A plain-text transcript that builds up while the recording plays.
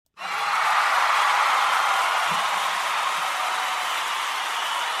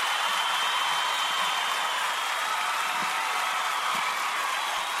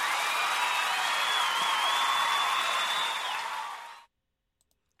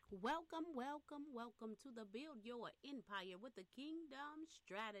Welcome, welcome, welcome to the Build Your Empire with the Kingdom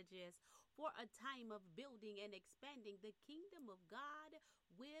Strategist for a time of building and expanding the kingdom of God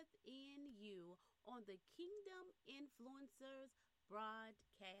within you on the Kingdom Influencers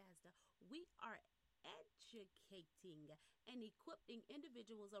broadcast. We are educating and equipping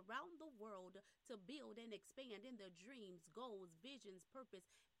individuals around the world to build and expand in their dreams, goals, visions, purpose,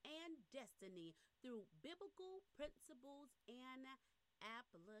 and destiny through biblical principles and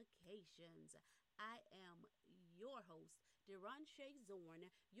applications. I am your host, Deron Zorn,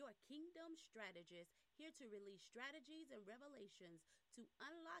 your kingdom strategist, here to release strategies and revelations to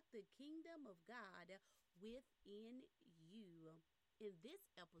unlock the kingdom of God within you. In this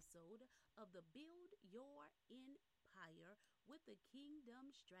episode of the Build Your Empire with the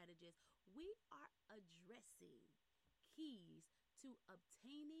Kingdom Strategist, we are addressing keys to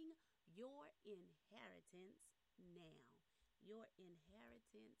obtaining your inheritance now. Your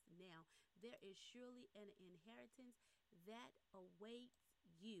inheritance now. There is surely an inheritance that awaits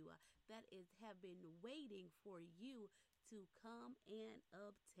you, that is have been waiting for you to come and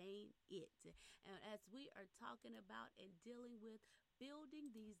obtain it. And as we are talking about and dealing with building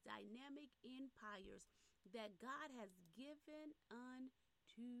these dynamic empires that God has given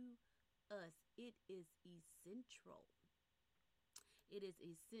unto us, it is essential. It is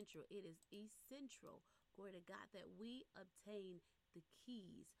essential. It is essential, glory to God, that we obtain the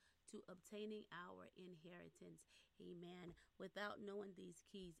keys to obtaining our inheritance. Amen. Without knowing these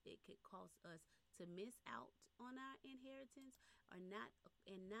keys, it could cause us to miss out on our inheritance or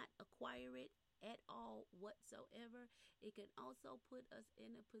not acquire it at all whatsoever. It can also put us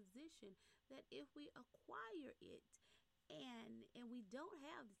in a position that if we acquire it and we don't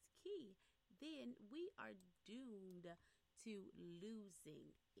have this key, then we are doomed to losing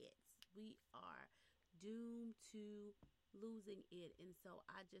it. We are doomed to losing it. And so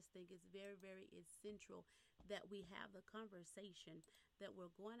I just think it's very, very essential that we have the conversation that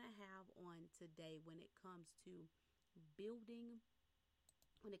we're going to have on today when it comes to building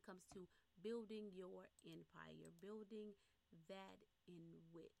your empire, building that in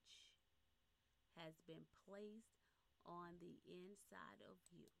which has been placed on the inside of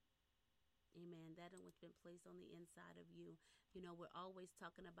you. Amen. That in which been placed on the inside of you. You know, we're always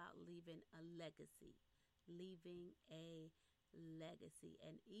talking about leaving a legacy. Leaving a legacy.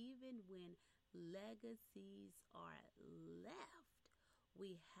 And even when legacies are left,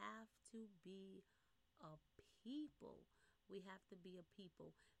 we have to be a people. We have to be a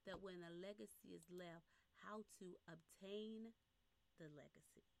people that when a legacy is left, how to obtain the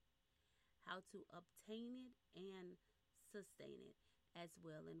legacy. How to obtain it and sustain it as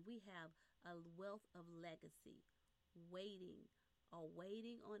well. And we have a wealth of legacy waiting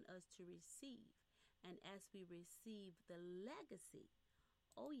on us to receive. And as we receive the legacy,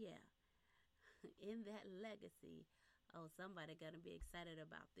 oh yeah, in that legacy, oh, somebody gonna be excited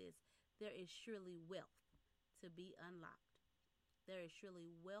about this. There is surely wealth to be unlocked. There is surely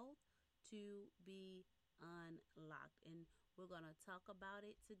wealth to be unlocked. And we're going to talk about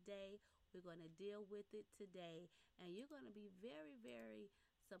it today. We're going to deal with it today. And you're going to be very, very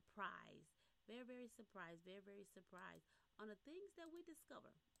surprised. Very, very surprised. Very, very surprised on the things that we discover.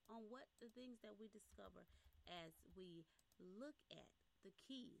 The things that we discover as we look at the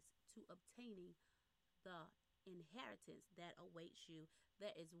keys to obtaining the inheritance that awaits you.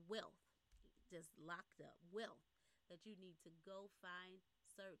 There is wealth just locked up. Wealth that you need to go find,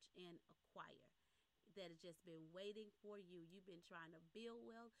 search, and acquire. That has just been waiting for you. You've been trying to build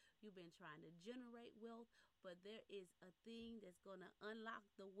wealth. You've been trying to generate wealth. But there is a thing that's going to unlock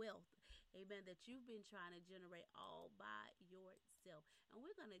the wealth, amen, that you've been trying to generate all by yourself. And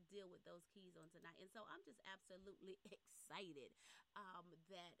we're going to deal with those keys on tonight. And so I'm just absolutely excited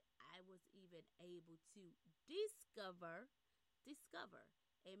that I was even able to discover,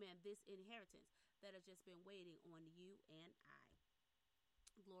 amen, this inheritance that has just been waiting on you and I.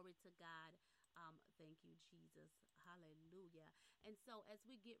 Glory to God. Thank you, Jesus. Hallelujah. And so as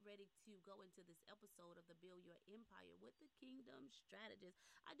we get ready to go into this episode of the Build Your Empire with the Kingdom Strategist,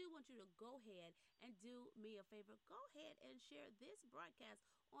 I do want you to go ahead and do me a favor. Go ahead and share this broadcast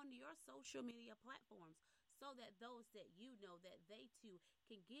on your social media platforms so that those that you know, that they too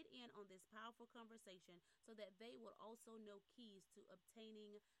can get in on this powerful conversation so that they will also know keys to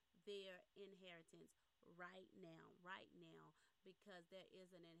obtaining their inheritance right now, because there is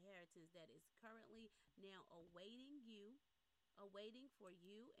an inheritance that is currently now awaiting for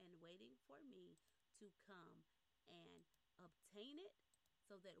you and waiting for me to come and obtain it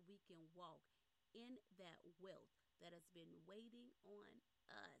so that we can walk in that wealth that has been waiting on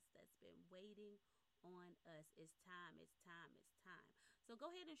us, that's been waiting on us. It's time. So So go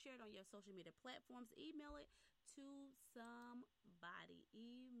ahead and share it on your social media platforms. Email it to somebody.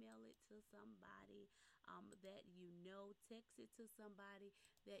 Email it to somebody that you know. Text it to somebody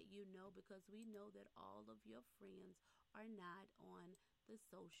that you know, because we know that all of your friends are not on the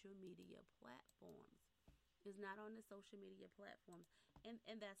social media platforms. It's not on the social media platforms. And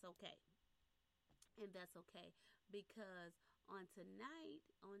that's okay. And that's okay, because on tonight,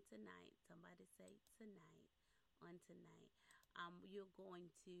 somebody say tonight, on tonight, you're going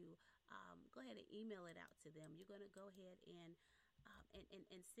to go ahead and email it out to them. You're going to go ahead and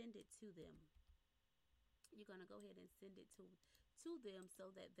send it to them. You're going to go ahead and send it to them so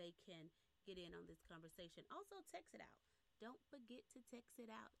that they can get in on this conversation. Also, text it out. Don't forget to text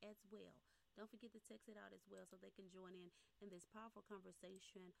it out as well. Don't forget to text it out as well so they can join in this powerful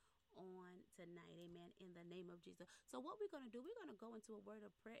conversation on tonight. Amen. In the name of Jesus. So what we're going to do, we're going to go into a word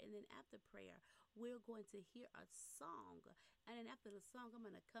of prayer, and then after prayer, we're going to hear a song. And then after the song, I'm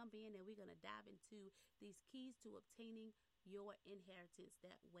going to come in and we're going to dive into these keys to obtaining your inheritance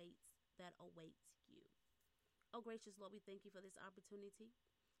that awaits you. Oh, gracious Lord, we thank you for this opportunity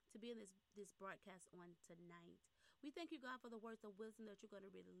to be in this broadcast on tonight. We thank you, God, for the words of wisdom that you're going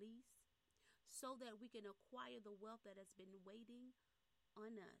to release so that we can acquire the wealth that has been waiting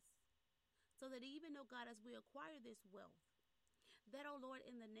on us. So that even though, God, as we acquire this wealth, that, oh Lord,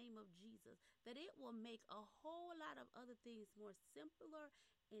 in the name of Jesus, that it will make a whole lot of other things more simpler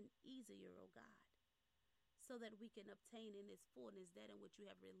and easier, oh God, so that we can obtain in this fullness that in which you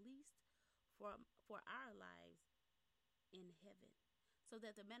have released for our lives in heaven, so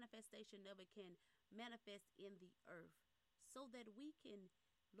that the manifestation of it can manifest in the earth, so that we can,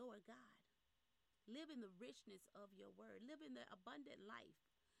 Lord God, live in the richness of your word, live in the abundant life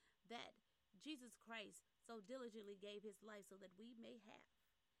that Jesus Christ so diligently gave his life so that we may have,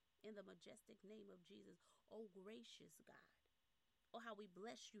 in the majestic name of Jesus. Oh, gracious God. Oh, how we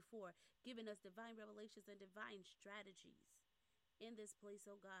bless you for giving us divine revelations and divine strategies in this place,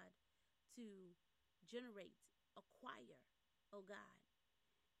 oh God, to generate, acquire, oh God,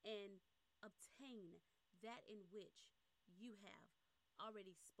 and obtain that in which you have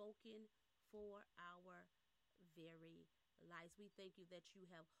already spoken for our very lives. We thank you that you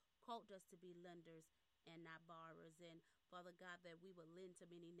have called us to be lenders and not borrowers. And Father God, that we will lend to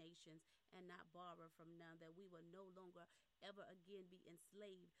many nations and not borrow from none, that we will no longer ever again be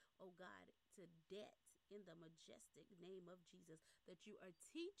enslaved, oh God, to debt, in the majestic name of Jesus, that you are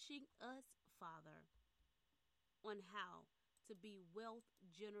teaching us, Father, on how to be wealth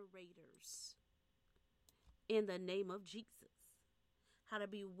generators in the name of Jesus. How to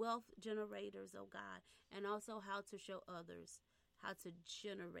be wealth generators, oh God, and also how to show others how to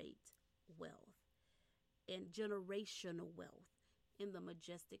generate wealth and generational wealth in the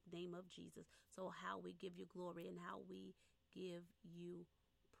majestic name of Jesus. So how we give you glory and how we give you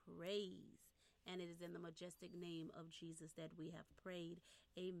praise. And it is in the majestic name of Jesus that we have prayed.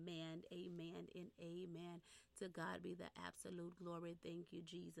 Amen, amen, and amen. To God be the absolute glory. Thank you,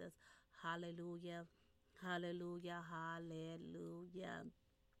 Jesus. Hallelujah, hallelujah, hallelujah.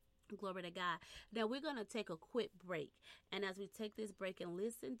 Glory to God. Now we're going to take a quick break. And as we take this break and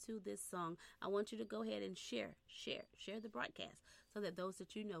listen to this song, I want you to go ahead and share the broadcast so that those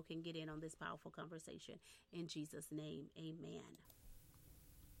that you know can get in on this powerful conversation. In Jesus' name, amen.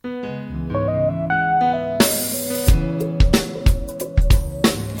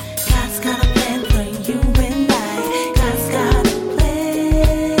 God's got a plan for you and I. God's got a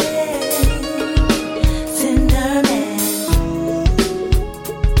plan. Cinderman.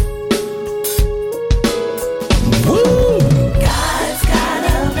 Woo! God's got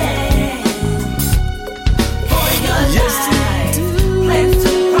a plan for your life. Plans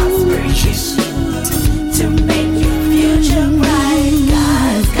to prosper you, to make your future bright.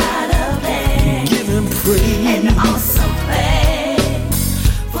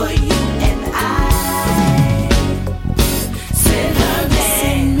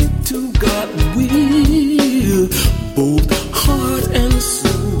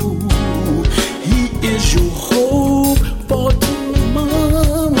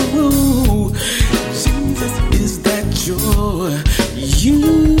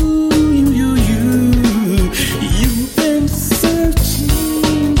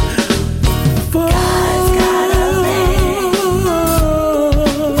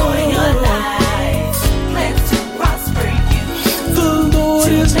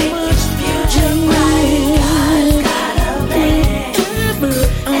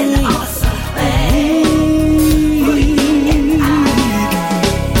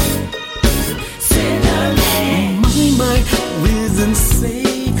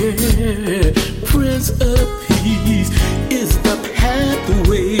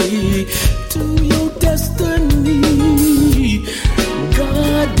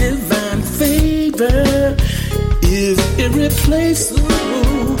 place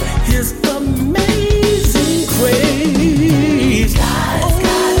through His amazing grace. God's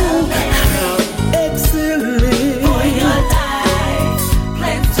got a plan. How excellent for your life.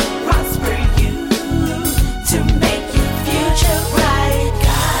 Plans to prosper you, to make your future bright.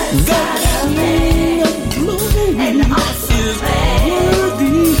 God's got a plan. The King of glory and awesome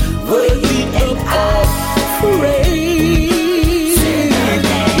is worthy of all praise.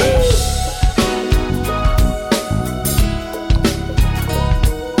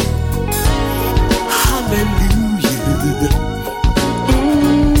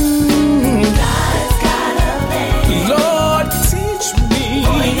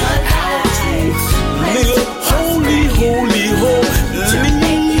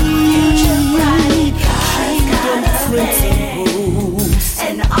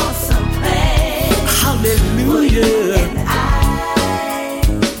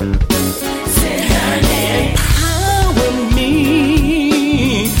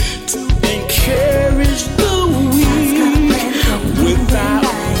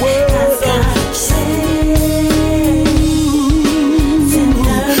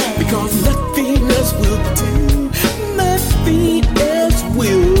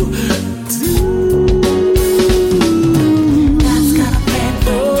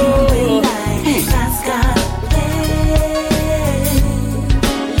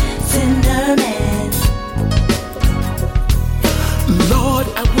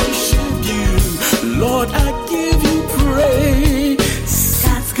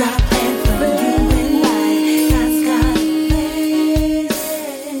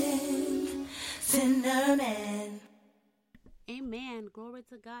 Amen. Glory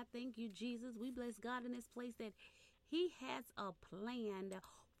to God. Thank you, Jesus. We bless God in this place that He has a plan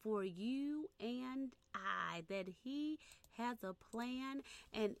for you and I, that He has a plan.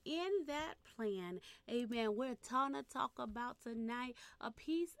 And in that plan, amen, we're going to talk about tonight a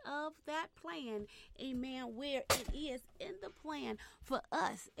piece of that plan, amen, where it is in the plan for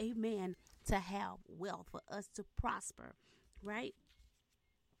us, amen, to have wealth, for us to prosper, right?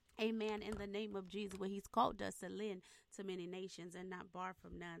 Amen. In the name of Jesus, where He's called us to lend to many nations and not borrow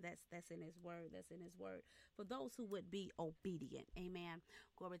from none. That's in His word. That's in His word. For those who would be obedient. Amen.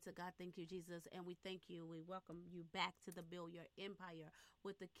 Glory to God. Thank you, Jesus. And we thank you. We welcome you back to the Build Your Empire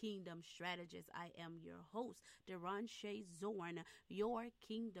with the Kingdom Strategist. I am your host, Deron Shea Zorn, your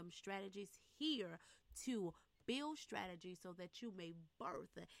Kingdom Strategist, here to build strategy so that you may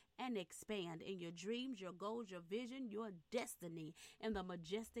birth and expand in your dreams, your goals, your vision, your destiny. In the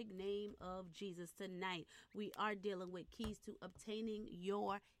majestic name of Jesus, tonight we are dealing with keys to obtaining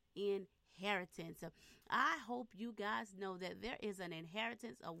your inheritance. I hope you guys know that there is an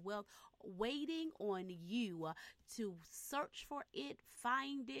inheritance of wealth waiting on you to search for it,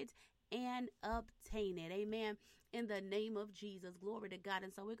 find it, and obtain it. Amen. In the name of Jesus, glory to God.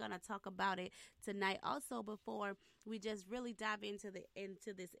 And so we're going to talk about it tonight. Also, before we just really dive into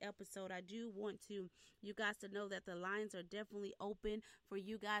this episode, I do want you guys to know that the lines are definitely open for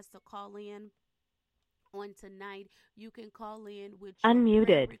you guys to call in on tonight. You can call in with your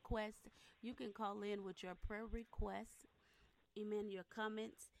prayer request. You can call in with your prayer requests. Amen. Your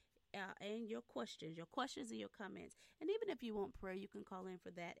comments and your questions and your comments. And even if you want prayer, you can call in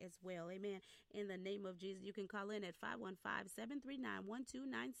for that as well. Amen. In the name of Jesus, you can call in at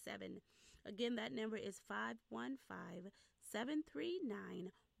 515-739-1297. Again, that number is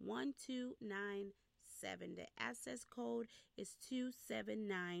 515-739-1297. The access code is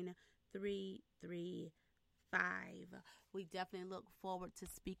 279335. We definitely look forward to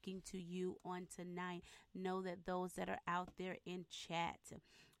speaking to you on tonight. Know that those that are out there in chat,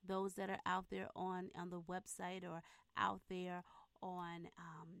 those that are out there on the website or out there on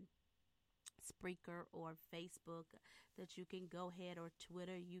Spreaker or Facebook, that you can go ahead, or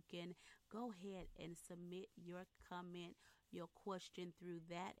Twitter, you can go ahead and submit your comment, your question through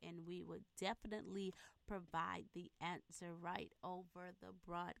that, and we would definitely provide the answer right over the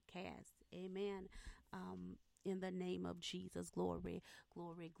broadcast. Amen. In the name of Jesus, glory,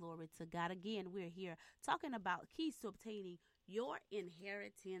 glory, glory to God. Again, we're here talking about keys to obtaining your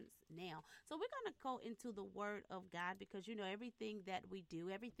inheritance now. So we're going to go into the Word of God, because everything that we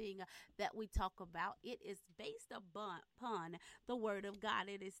do, everything that we talk about, it is based upon the Word of God.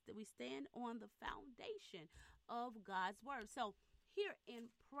 It is, we stand on the foundation of God's Word. So here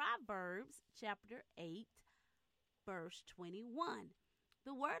in Proverbs chapter 8, verse 21.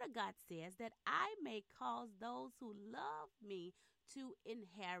 The Word of God says that I may cause those who love me to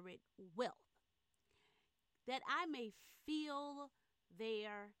inherit wealth, that I may fill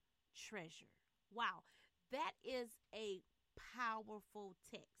their treasure. Wow, that is a powerful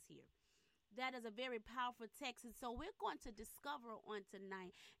text here. That is a very powerful text. And so we're going to discover on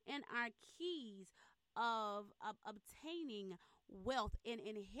tonight in our keys of obtaining wealth and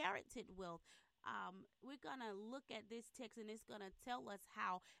inherited wealth. We're going to look at this text, and it's going to tell us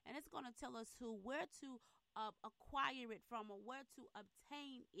how, and it's going to tell us where to acquire it from, or where to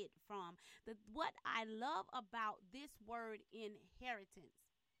obtain it from. What I love about this word inheritance,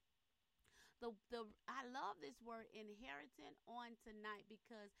 the I love this word inheritance on tonight,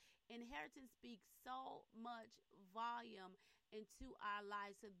 because inheritance speaks so much volume into our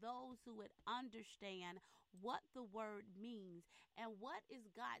lives to those who would understand what the word means and what is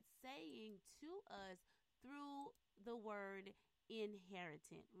God saying to us through the word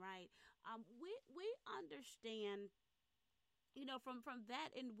inheritance, right? We understand, from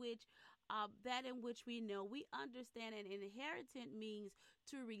that in which we know, we understand an inheritance means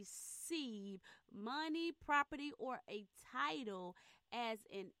to receive money, property, or a title as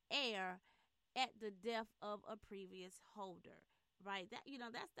an heir at the death of a previous holder, right?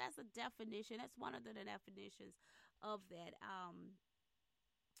 That's a definition. That's one of the definitions of that.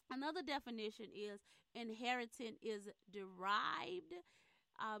 Another definition is inheritance is derived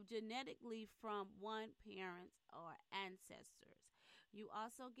genetically from one parent or ancestors. You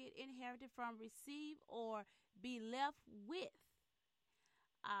also get inherited from receive or be left with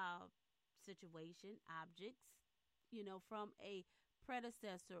uh, situation, objects, from a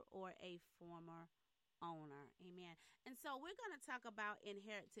predecessor or a former owner. Amen. And so we're going to talk about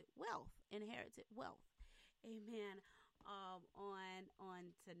inherited wealth. Inherited wealth. Amen. On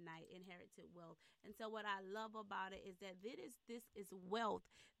tonight, inherited wealth. And so what I love about it is that this is wealth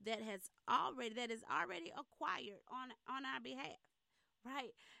that is already acquired on our behalf,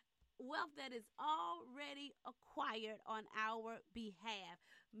 right? Wealth that is already acquired on our behalf,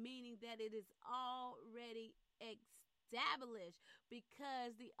 meaning that it is already established,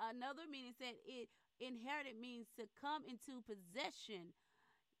 because the another meaning said it inherited means to come into possession,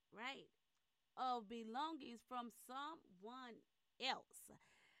 right, of belongings from someone else.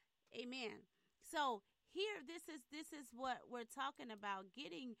 Amen. So here, this is what we're talking about: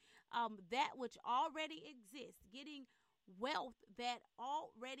 getting that which already exists, getting wealth that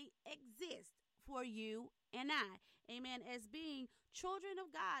already exists for you and I. Amen. As being children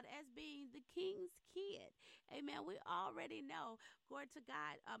of God, as being the King's kid. Amen. We already know, glory to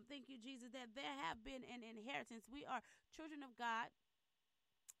God. Thank you, Jesus, that there have been an inheritance. We are children of God,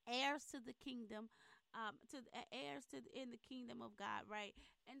 heirs to the kingdom, heirs to in the kingdom of God, right?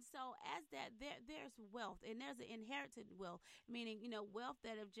 And so as that, there's wealth, and there's an inherited wealth, meaning wealth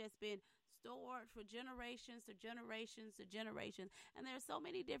that have just been stored for generations to generations to generations. And there are so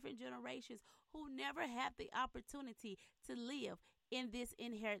many different generations who never had the opportunity to live in this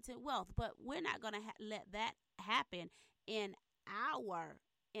inherited wealth. But we're not going to let that happen in our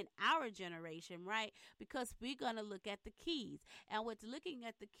generation, right? Because we're going to look at the keys. And with looking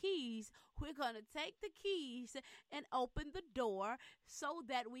at the keys, we're going to take the keys and open the door so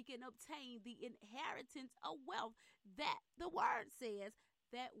that we can obtain the inheritance of wealth that the word says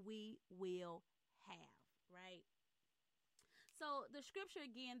that we will have, right? So the scripture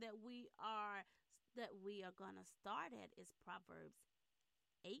again that we are going to start at is Proverbs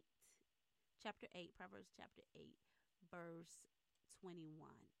 8, Proverbs chapter 8, verse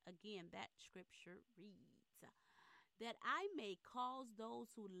 21. Again, that scripture reads, that I may cause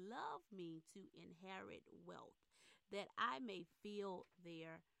those who love me to inherit wealth, that I may fill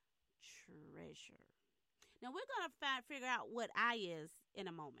their treasure. Now we're going to figure out what I is in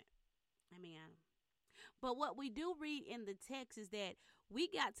a moment. Amen. But what we do read in the text is that we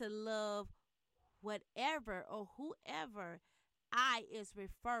got to love whatever or whoever I is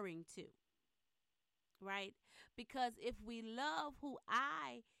referring to, right? Because if we love who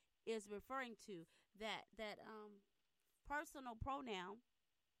I is referring to, that personal pronoun,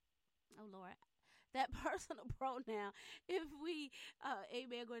 oh Lord, that personal pronoun, if we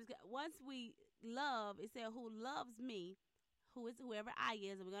amen, once we love, it said who loves me, who is whoever I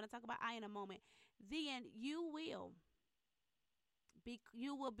is, and we're going to talk about I in a moment, then you will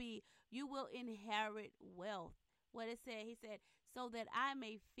inherit wealth. What it said, he said, so that I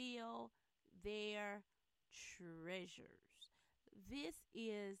may fill their treasures. This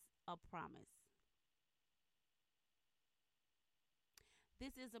is a promise.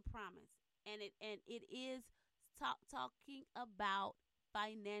 This is a promise. And it is talking about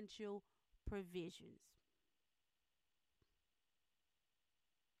financial provisions.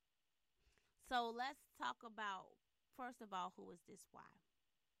 So let's talk about, first of all, who is this why?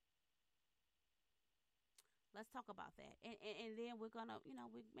 Let's talk about that. And then we're going to, we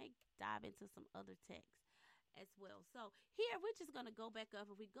may dive into some other texts. as well. So here we're just going to go back up.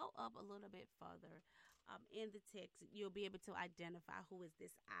 If we go up a little bit further in the text, you'll be able to identify who is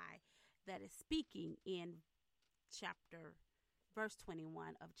this I that is speaking in verse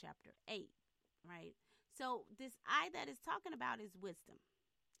 21 of chapter 8, right? So this I that is talking about is wisdom.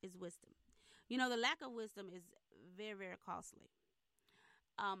 Is wisdom. The lack of wisdom is very, very costly.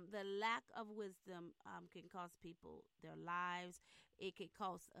 The lack of wisdom can cost people their lives. It could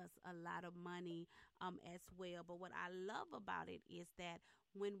cost us a lot of money as well. But what I love about it is that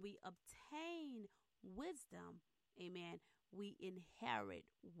when we obtain wisdom, amen, we inherit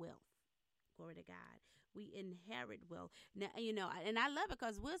wealth. Glory to God. We inherit wealth. Now, and I love it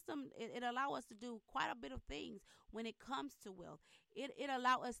because wisdom, it allows us to do quite a bit of things when it comes to wealth. It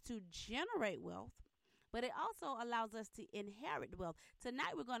allows us to generate wealth, but it also allows us to inherit wealth.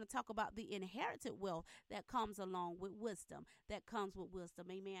 Tonight, we're going to talk about the inherited wealth that comes along with wisdom, that comes with wisdom.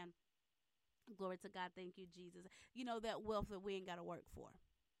 Amen. Glory to God. Thank you, Jesus. That wealth that we ain't got to work for,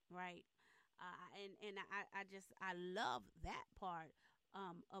 right? I love that part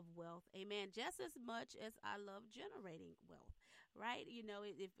of wealth, amen, just as much as I love generating wealth, right?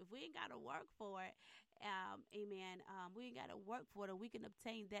 If we ain't got to work for it, amen, we ain't got to work for it, or we can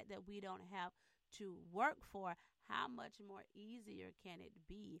obtain that we don't have to work for. How much more easier can it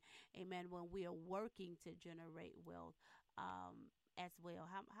be, amen, when we are working to generate wealth as well?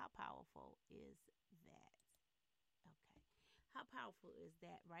 How powerful is that? Okay. How powerful is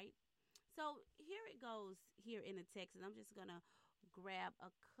that, right? So here it goes here in the text, and I'm just going to grab a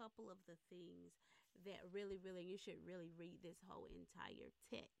couple of the things that really, really, you should really read this whole entire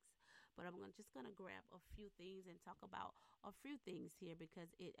text. But just going to grab a few things and talk about a few things here, because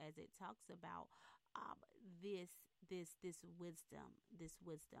as it talks about this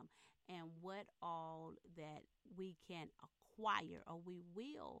wisdom, and what all that we can acquire, or we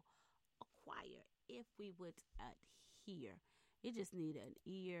will acquire if we would adhere. You just need an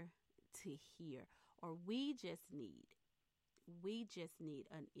ear to hear, or we just need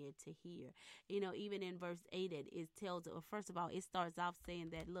an ear to hear. Even in verse 8, it tells, first of all, it starts off saying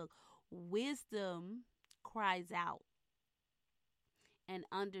that, look, wisdom cries out and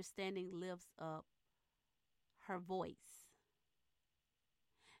understanding lifts up her voice.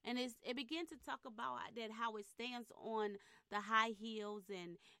 And it begins to talk about that, how it stands on the high hills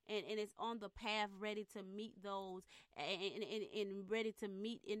and it's on the path, ready to meet those and ready to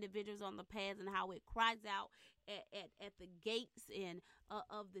meet individuals on the path, and how it cries out at the gates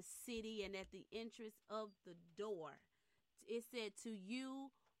of the city and at the entrance of the door. It said, "To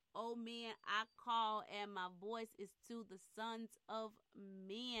you, O men, I call, and my voice is to the sons of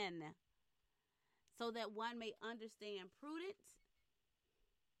men, so that one may understand prudence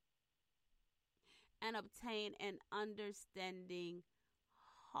and obtain an understanding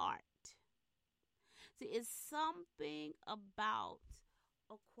heart." See, it's something about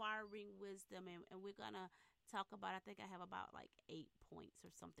acquiring wisdom, and we're going to talk about, I think I have about like 8 points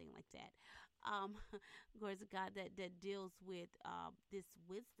or something like that. Glory to God, that deals with this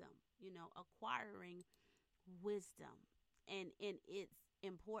wisdom, acquiring wisdom and its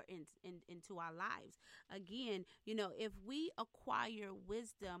importance into our lives. Again, if we acquire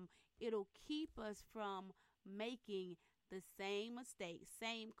wisdom, it'll keep us from making the same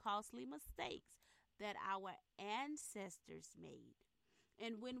costly mistakes that our ancestors made.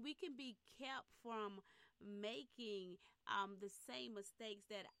 And when we can be kept from making the same mistakes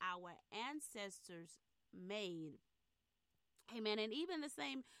that our ancestors made, amen, and even the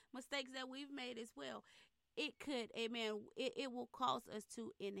same mistakes that we've made as well, it could, amen, it will cause us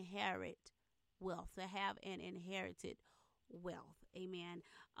to inherit wealth, to have an inherited wealth, amen.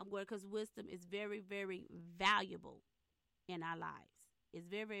 Because wisdom is very, very valuable in our lives. It's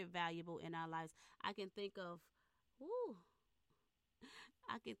very, very valuable in our lives. I can think of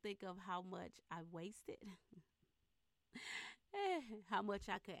how much I wasted, how much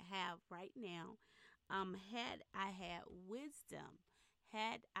I could have right now, had I had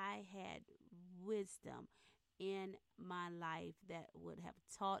wisdom in my life that would have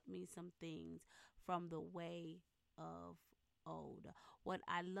taught me some things from the way of old. What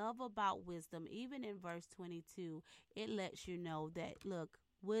I love about wisdom, even in verse 22, it lets you know that, look,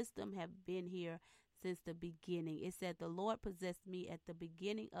 wisdom have been here since the beginning. It said, the Lord possessed me at the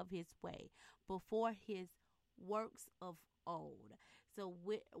beginning of his way, before his works of old. So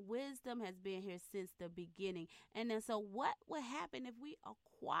wisdom has been here since the beginning. And then, so what would happen if we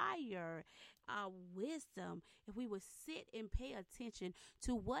acquire wisdom, if we would sit and pay attention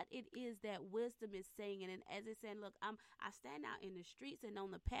to what it is that wisdom is saying, and as it's saying, look, I stand out in the streets and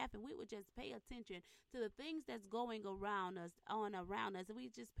on the path, and we would just pay attention to the things that's going around us, and we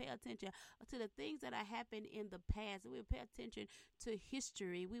just pay attention to the things that are happening in the past. We would pay attention to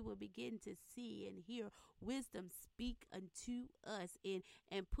history. We will begin to see and hear wisdom speak unto us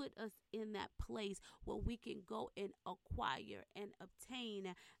and put us in that place where we can go and acquire and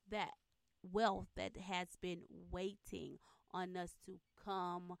obtain that wealth that has been waiting on us to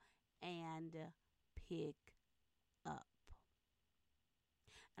come and pick up.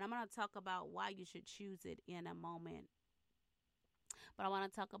 And I'm going to talk about why you should choose it in a moment. But I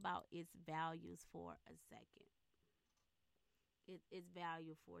want to talk about its values for a second. Its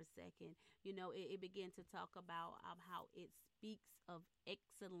value for a second. It began to talk about how it speaks of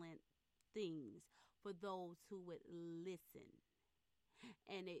excellent things for those who would listen.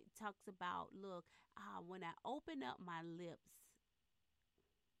 And it talks about, look, when I open up my lips,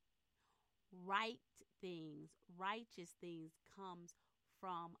 righteous things comes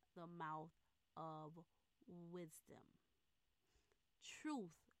from the mouth of wisdom.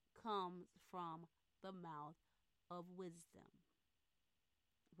 Truth comes from the mouth of wisdom.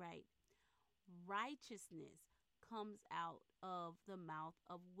 Right? Righteousness comes out of the mouth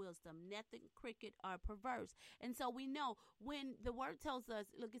of wisdom. Nothing crooked or perverse. And so we know when the word tells us,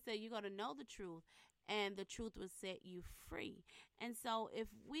 look, it said you're going to know the truth and the truth will set you free. And so if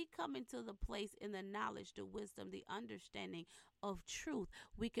we come into the place in the knowledge, the wisdom, the understanding of truth,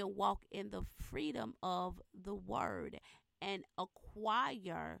 we can walk in the freedom of the word and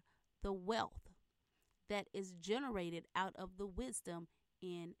acquire the wealth that is generated out of the wisdom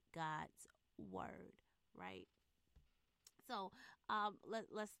in God's word, right? So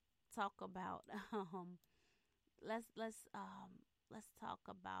let's talk about let's talk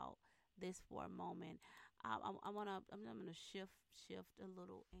about this for a moment. I'm gonna shift a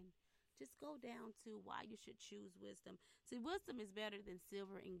little and just go down to why you should choose wisdom. See, wisdom is better than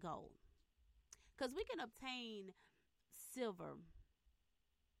silver and gold, because we can obtain silver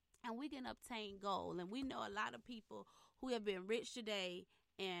and we can obtain gold, and we know a lot of people who have been rich today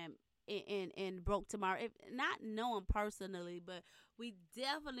and broke tomorrow. If not know them personally, but we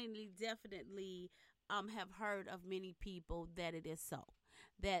definitely have heard of many people that it is so.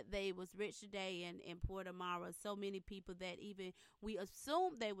 That they was rich today and poor tomorrow. So many people that even we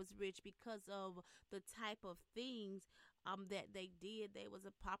assumed they was rich because of the type of things that they did. They was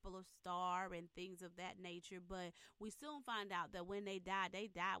a popular star and things of that nature. But we soon find out that when they died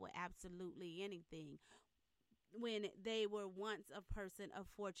with absolutely anything. When they were once a person of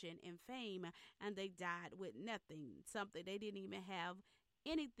fortune and fame, and they died with nothing, something they didn't even have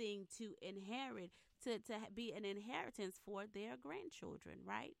anything to inherit, to be an inheritance for their grandchildren,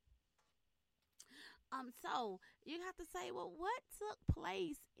 right? So you have to say, well, what took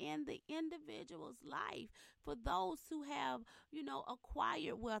place in the individual's life for those who have,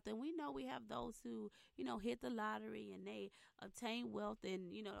 acquired wealth? And we know we have those who, hit the lottery and they obtain wealth,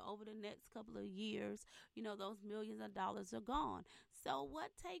 and, over the next couple of years, those millions of dollars are gone. So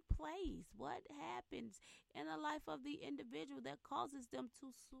what take place? What happens in the life of the individual that causes them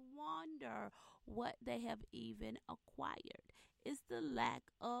to squander what they have even acquired? It's the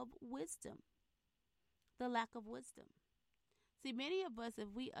lack of wisdom. The lack of wisdom. See, many of us, if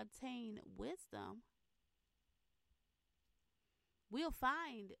we attain wisdom, we'll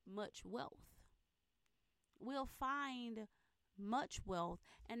find much wealth. We'll find much wealth.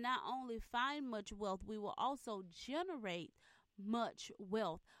 And not only find much wealth, we will also generate much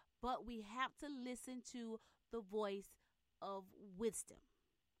wealth. But we have to listen to the voice of wisdom.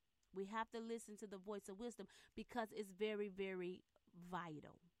 We have to listen to the voice of wisdom, because it's very, very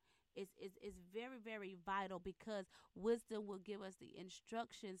vital. It's very, very vital, because wisdom will give us the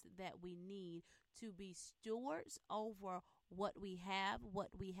instructions that we need to be stewards over what we have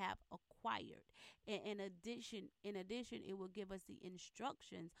acquired. In addition, it will give us the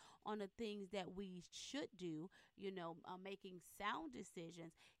instructions on the things that we should do, making sound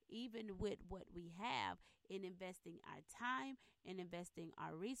decisions, even with what we have, in investing our time, in investing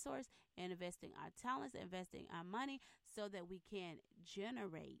our resource, in investing our talents, investing our money, so that we can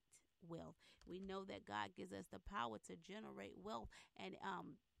generate wealth. We know that God gives us the power to generate wealth, and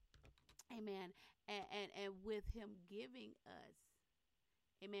amen, and with him giving us,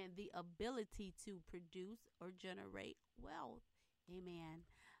 amen, the ability to produce or generate wealth, amen,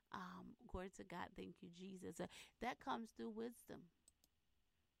 glory to God. Thank you, Jesus. That comes through wisdom.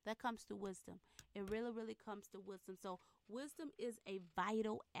 It really comes to wisdom. So wisdom is a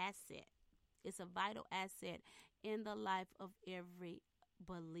vital asset. It's a vital asset in the life of every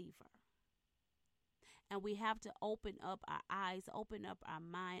believer. And we have to open up our eyes, open up our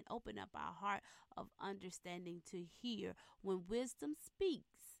mind, open up our heart of understanding to hear when wisdom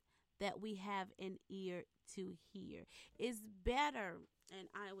speaks, that we have an ear to hear. It's better, and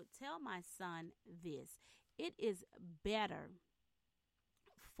I would tell my son this, it is better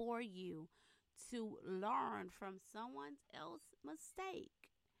for you to learn from someone else's mistake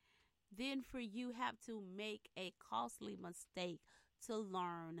than for you have to make a costly mistake to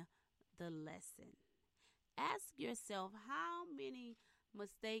learn the lesson. Ask yourself, how many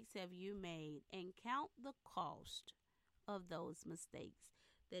mistakes have you made, and count the cost of those mistakes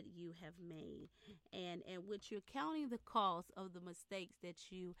that you have made. And which you're counting the cost of the mistakes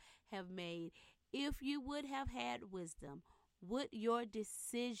that you have made, if you would have had wisdom, would your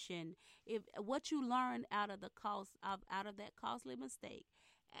decision, if what you learned out of the cost of out of that costly mistake,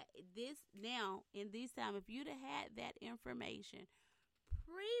 this now in this time, if you'd have had that information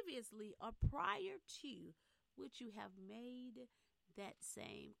previously or prior to, would you have made that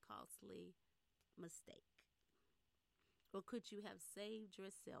same costly mistake? Or could you have saved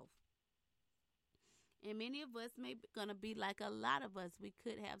yourself? And many of us may be gonna be like a lot of us. We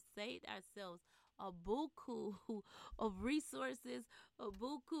could have saved ourselves a buku of resources, a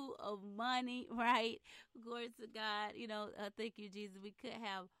buku of money, right? Glory to God. Thank you, Jesus. We could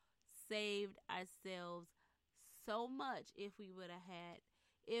have saved ourselves so much if we would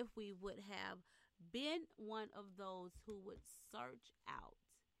have been one of those who would search out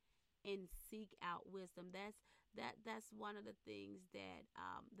and seek out wisdom. That's one of the things that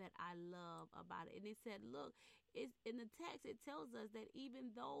I love about it. And it said, look, it's in the text. It tells us that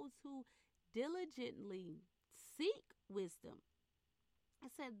even those who diligently seek wisdom,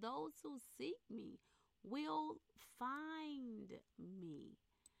 it said, those who seek me will find me.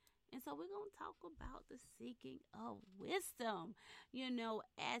 And so we're going to talk about the seeking of wisdom,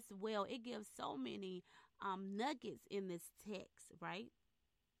 as well. It gives so many nuggets in this text, right?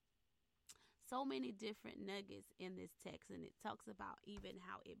 So many different nuggets in this text, and it talks about even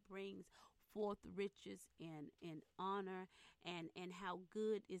how it brings forth riches and honor, and how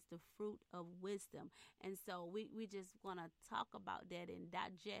good is the fruit of wisdom. And so we just want to talk about that and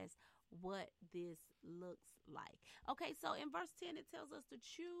digest what this looks like. Okay, so in verse 10 it tells us to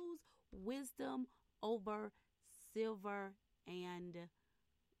choose wisdom over silver and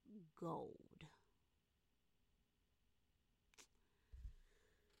gold.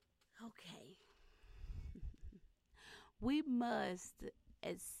 Okay. We must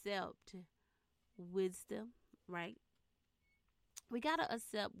accept wisdom, right? We got to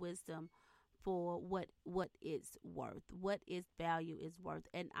accept wisdom for what it's worth, what its value is worth.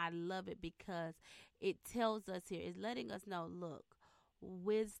 And I love it because it tells us here, it's letting us know, look,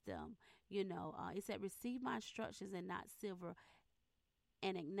 wisdom, it said, receive my instructions and not silver,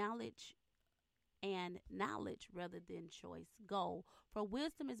 and acknowledge and knowledge rather than choice gold. For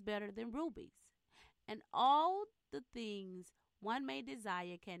wisdom is better than rubies, and all the things one may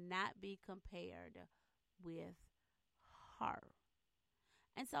desire cannot be compared with her.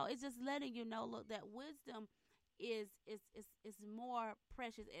 And so it's just letting you know, look, that wisdom is more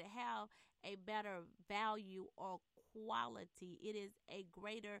precious. It have a better value or quality. It is a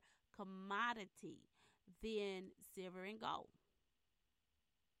greater commodity than silver and gold.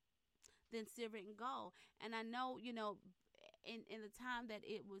 Than silver and gold. And I know, in the time that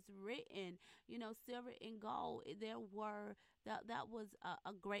it was written, silver and gold, that was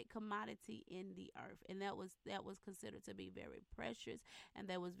a great commodity in the earth, and that was considered to be very precious, and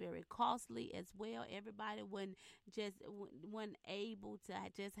that was very costly as well. Everybody wasn't able to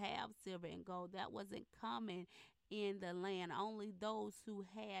just have silver and gold. That wasn't common in the land. Only those who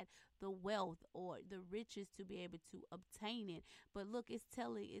had the wealth or the riches to be able to obtain it. But look, it's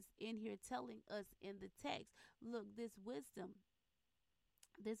in here telling us in the text, look, this wisdom,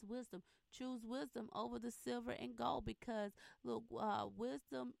 choose wisdom over the silver and gold, because look,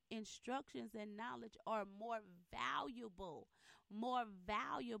 wisdom, instructions, and knowledge are more valuable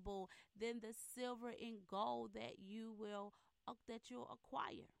than the silver and gold that you'll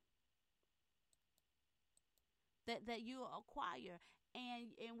acquire. That you'll acquire. And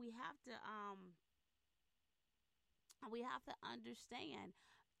we have to understand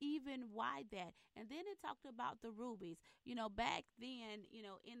even why that. And then it talked about the rubies. Back then,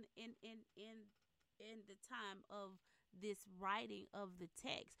 in the time of this writing of the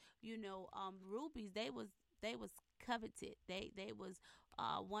text, rubies, they was coveted. They was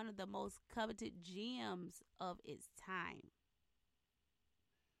one of the most coveted gems of its time.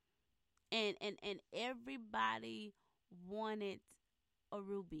 And everybody wanted a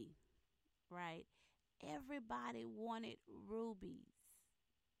ruby, right? Everybody wanted rubies.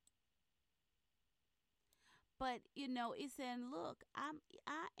 But it's saying, look, I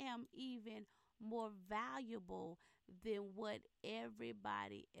am even more valuable than what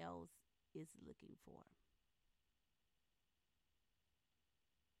everybody else is looking for.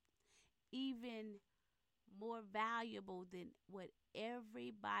 Even more valuable than what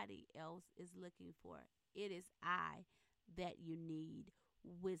everybody else is looking for. It is I that you need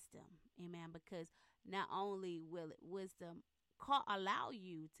wisdom. Amen. Because not only will wisdom allow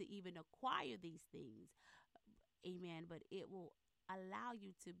you to even acquire these things, amen, but it will allow you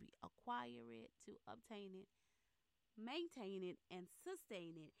to acquire it, to obtain it, maintain it, and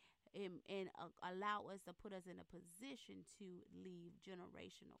sustain it, and allow us to put us in a position to leave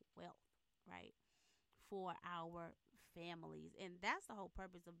generational wealth, right? For our families. And that's the whole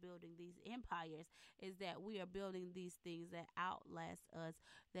purpose of building these empires, is that we are building these things that outlast us,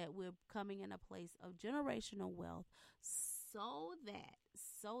 that we're coming in a place of generational wealth, so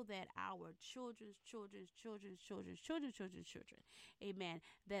that our children, amen,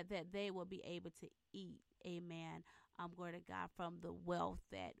 that they will be able to eat, amen, glory to God, from the wealth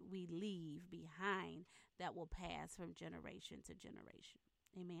that we leave behind, that will pass from generation to generation.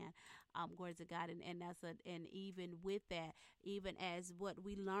 Amen. Glory to God. And and even with that, even as what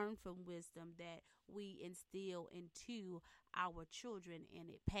we learn from wisdom that we instill into our children, and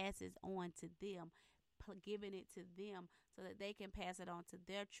it passes on to them, giving it to them so that they can pass it on to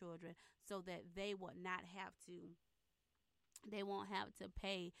their children, so that they won't have to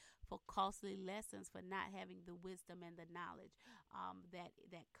pay for costly lessons for not having the wisdom and the knowledge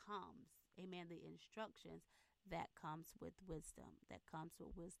that comes. Amen. The instructions that comes with wisdom. That comes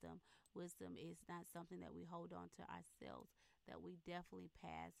with wisdom. Wisdom is not something that we hold on to ourselves, that we definitely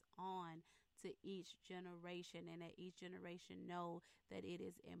pass on to each generation, and that each generation know that it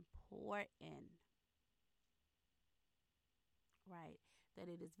is important. Right. That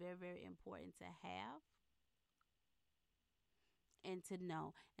it is very, very important to have and to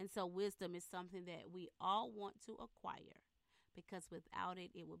know. And so wisdom is something that we all want to acquire, because without it,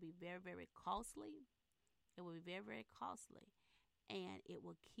 it will be very, very costly. It will be very, very costly. And it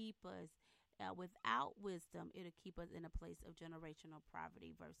will keep us, without wisdom, it'll keep us in a place of generational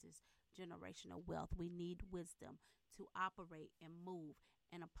poverty versus generational wealth. We need wisdom to operate and move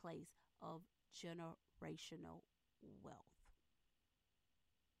in a place of generational wealth.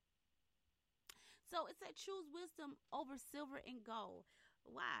 So it said, choose wisdom over silver and gold.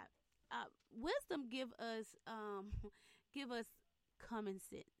 Why? Wisdom give us common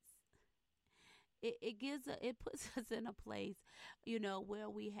sense. It puts us in a place, where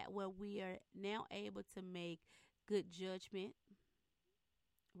we are now able to make good judgment,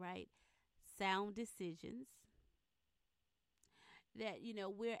 right? Sound decisions. That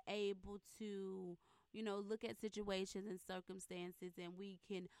we're able to look at situations and circumstances, and we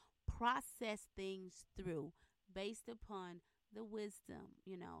can process things through based upon the wisdom.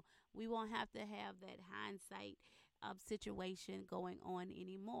 We won't have to have that hindsight situation going on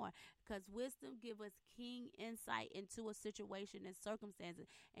anymore, because wisdom give us keen insight into a situation and circumstances,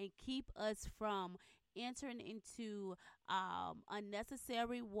 and keep us from entering into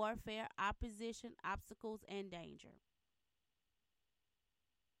unnecessary warfare, opposition, obstacles, and danger.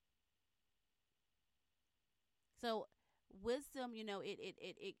 So wisdom,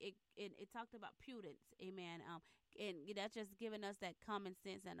 it talked about prudence, amen. And that's just giving us that common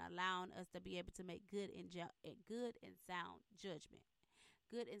sense and allowing us to be able to make good and sound judgment.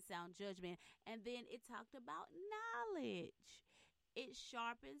 Good and sound judgment. And then it talked about knowledge. It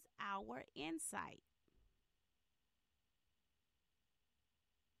sharpens our insight.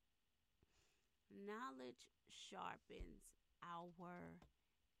 Knowledge sharpens our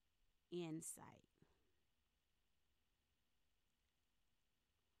insight.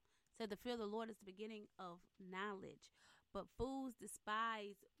 So the fear of the Lord is the beginning of knowledge, but fools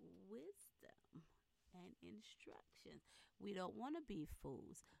despise wisdom and instructions. We don't want to be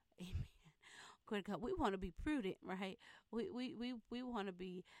fools. Amen. Good God, we want to be prudent, right? We want to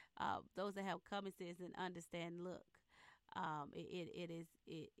be those that have common sense and understand. Look, it is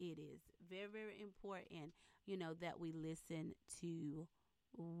very, very important, that we listen to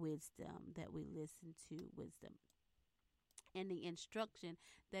wisdom. That we listen to wisdom. And the instruction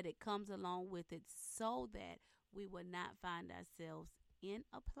that it comes along with it, so that we will not find ourselves in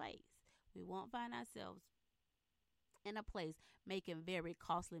a place. We won't find ourselves in a place making very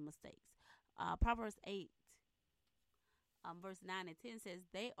costly mistakes. Proverbs 8, verse 9 and 10 says,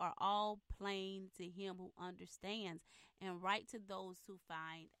 they are all plain to him who understands, and right to those who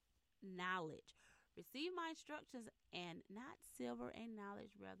find knowledge. Receive my instructions, and not silver and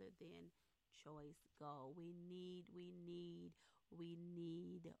knowledge, rather than choice gold. We need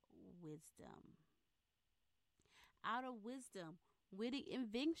wisdom. Out of wisdom, witty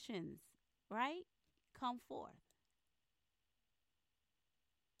inventions, right, come forth.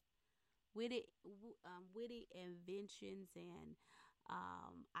 Witty inventions and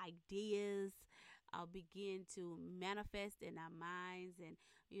ideas begin to manifest in our minds, and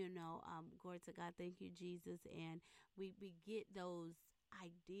glory to God, thank you, Jesus. And we get those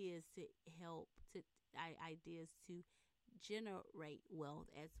ideas to help to ideas to generate wealth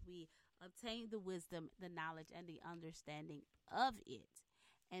as we obtain the wisdom, the knowledge, and the understanding of it,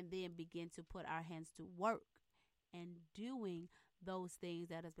 and then begin to put our hands to work and doing those things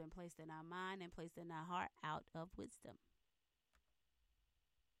that has been placed in our mind and placed in our heart out of wisdom.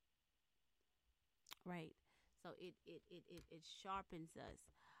 Right. So it sharpens us.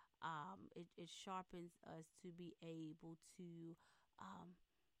 It sharpens us to be able um,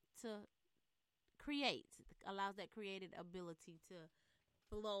 to create, allows that creative ability to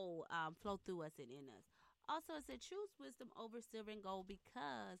flow through us and in us. Also, it said choose wisdom over silver and gold,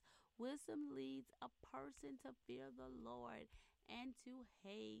 because wisdom leads a person to fear the Lord and to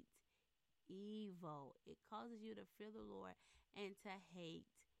hate evil. It causes you to fear the Lord and to hate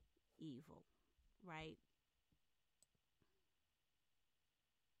evil, right?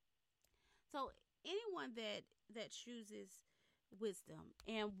 So anyone that chooses wisdom,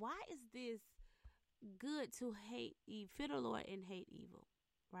 and why is this good to fear the Lord and hate evil,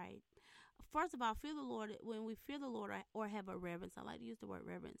 right? First of all, fear the Lord. When we fear the Lord, or have a reverence, I like to use the word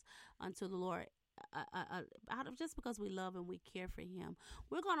reverence unto the Lord. Out of just because we love and we care for him,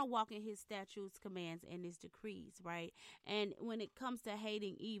 we're going to walk in his statutes, commands, and his decrees, right? And when it comes to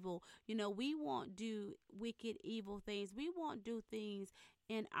hating evil, we won't do wicked, evil things. We won't do things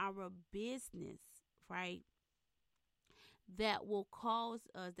in our business, right, that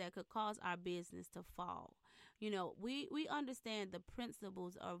could cause our business to fall. We understand the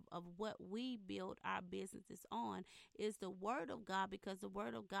principles of what we build our businesses on is the word of God, because the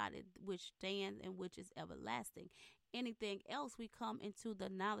word of God is, which stands and which is everlasting. Anything else, we come into the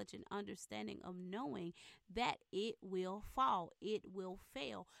knowledge and understanding of knowing that it will fall, it will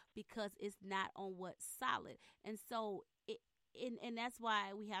fail, because it's not on what's solid. And so and that's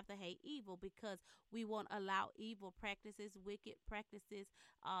why we have to hate evil, because we won't allow evil practices, wicked practices,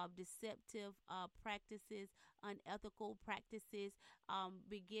 deceptive practices, unethical practices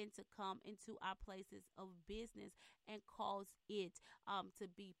begin to come into our places of business and cause it to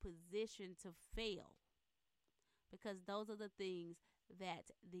be positioned to fail, because those are the things that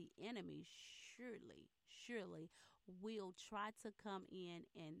the enemy surely will try to come in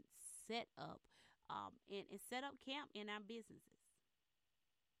and set up and set up camp in our businesses.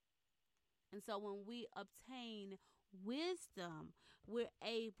 And so when we obtain wisdom, we're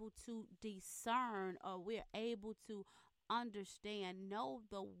able to discern, or we're able to understand, know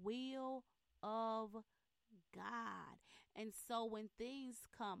the will of God. And so when things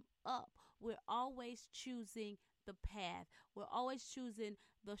come up, we're always choosing the path. We're always choosing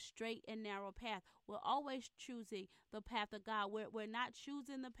the straight and narrow path. We're always choosing the path of God. We're not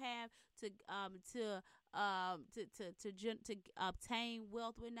choosing the path to obtain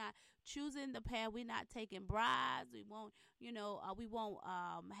wealth. We're not choosing the path. We're not taking bribes. We won't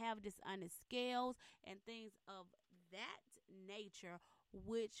have dishonest scales and things of that nature,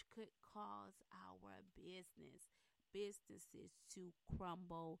 which could cause our businesses to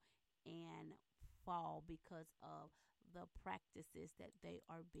crumble and fall because of the practices that they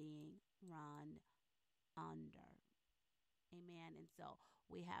are being run under. Amen. And so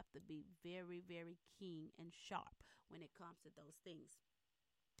we have to be very, very keen and sharp when it comes to those things.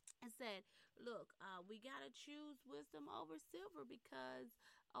 And said, look, we got to choose wisdom over silver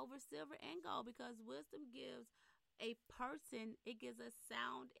and gold, because wisdom gives a person, it gives us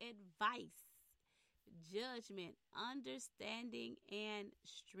sound advice, judgment, understanding, and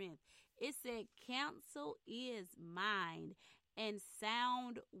strength. It said, counsel is mine and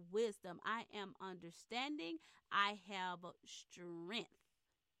sound wisdom. I am understanding. I have strength.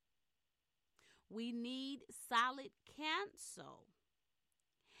 We need solid counsel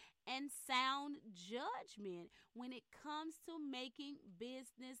and sound judgment when it comes to making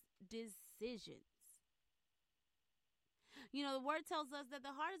business decisions. The word tells us that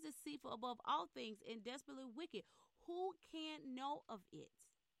the heart is deceitful above all things and desperately wicked. Who can know of it?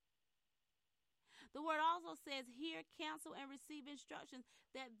 The word also says, hear counsel and receive instructions,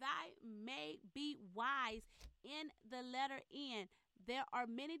 that thy may be wise. In the letter N, there are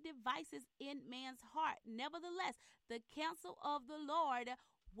many devices in man's heart. Nevertheless, the counsel of the Lord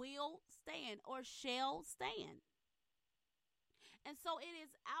will stand, or shall stand. And so it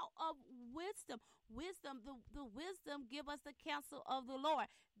is out of wisdom. The wisdom give us the counsel of the Lord,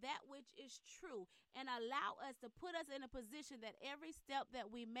 that which is true, and allow us to put us in a position that every step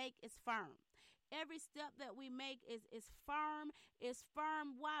that we make is firm. Every step that we make is firm. Is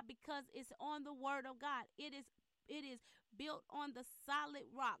firm. Why? Because it's on the word of God. It is built on the solid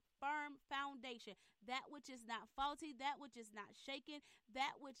rock, firm foundation, that which is not faulty, that which is not shaken,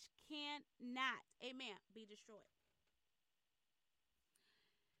 that which cannot, amen, be destroyed.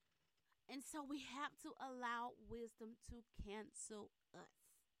 And so we have to allow wisdom to cancel us.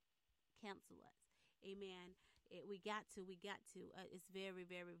 Cancel us. Amen. We got to. It's very,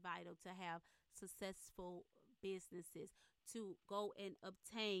 very vital to have successful businesses to go and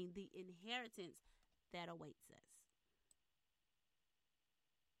obtain the inheritance that awaits us.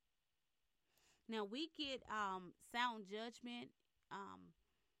 Now we get sound judgment.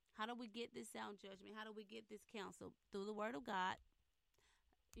 How do we get this sound judgment? How do we get this counsel? Through the word of God.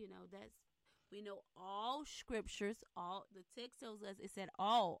 That's we know all scriptures, all the text tells us, it said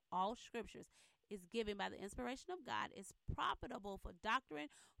all scriptures is given by the inspiration of God, is profitable for doctrine,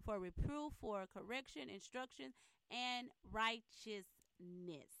 for reproof, for correction, instruction, and righteousness.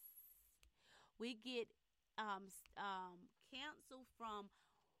 We get counsel from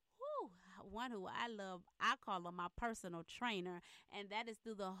one who I love. I call him my personal trainer, and that is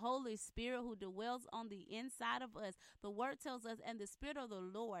through the Holy Spirit who dwells on the inside of us. The word tells us, and the Spirit of the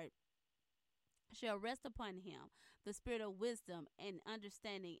Lord shall rest upon him, the spirit of wisdom and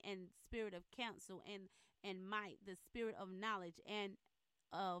understanding, and spirit of counsel and might, the spirit of knowledge and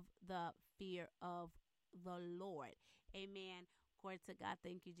of the fear of the Lord. Amen. Glory to God.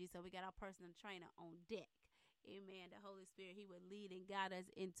 Thank you, Jesus. So we got our personal trainer on deck. Amen. The Holy Spirit, he would lead and guide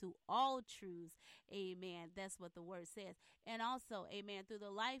us into all truths. Amen. That's what the word says. And also, amen, through the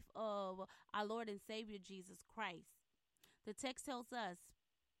life of our Lord and Savior Jesus Christ, the text tells us,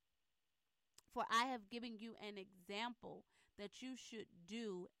 for I have given you an example that you should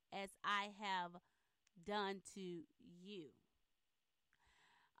do as I have done to you.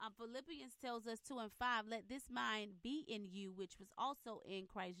 Philippians tells us 2:5, let this mind be in you, which was also in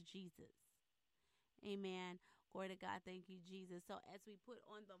Christ Jesus. Amen. Glory to God. Thank you, Jesus. So as we put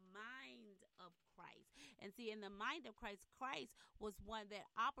on the mind of Christ, and see, in the mind of Christ, Christ was one that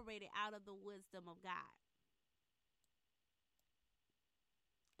operated out of the wisdom of God.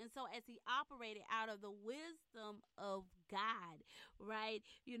 And so as he operated out of the wisdom of God, right?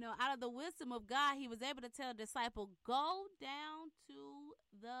 Out of the wisdom of God, he was able to tell a disciple, go down to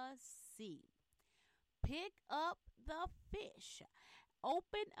the sea, pick up the fish,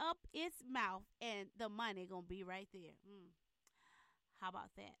 open up its mouth, and the money gonna be right there. How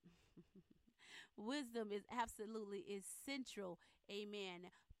about that? Wisdom is absolutely essential,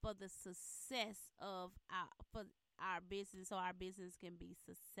 amen, for the success of our business, so our business can be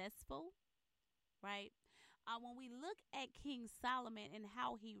successful, right? When we look at King Solomon and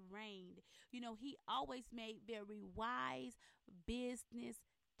how he reigned, he always made very wise business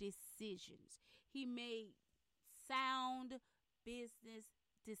decisions. He made sound business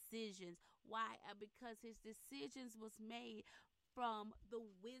decisions. Why? Because his decisions was made from the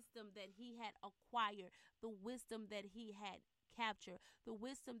wisdom that he had acquired, the wisdom that he had captured, the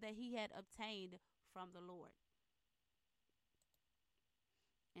wisdom that he had obtained from the Lord.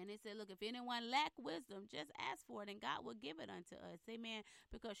 And it said, look, if anyone lack wisdom, just ask for it and God will give it unto us. Amen.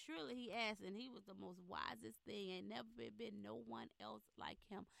 Because surely he asked, and he was the most wisest thing, and never been no one else like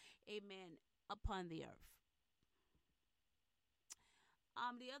him. Amen. Upon the earth.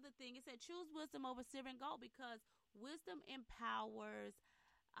 The other thing, it said, choose wisdom over silver and gold, because wisdom empowers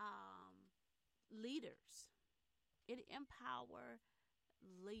leaders. It empowers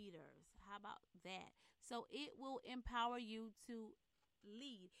leaders. How about that? So it will empower you to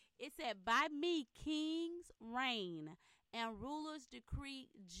lead. It said, by me kings reign and rulers decree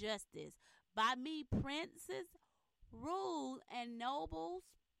justice. By me princes rule and nobles,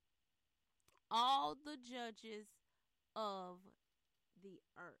 all the judges of the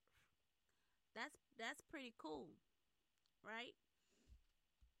earth. That's pretty cool, right?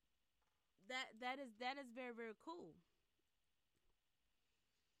 That is very, very cool.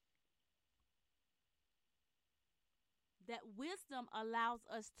 That wisdom allows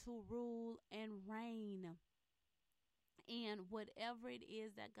us to rule and reign in whatever it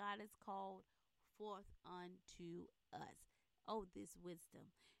is that God has called forth unto us. Oh, this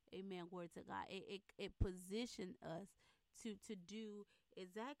wisdom. Amen. Word to God. It positions us to do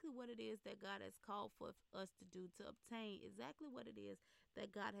exactly what it is that God has called for us to do, to obtain exactly what it is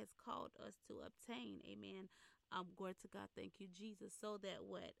that God has called us to obtain. Amen. Glory to God. Thank you, Jesus. So that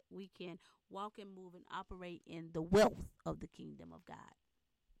what we can walk and move and operate in the wealth of the kingdom of God.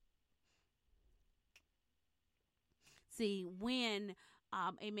 See, amen,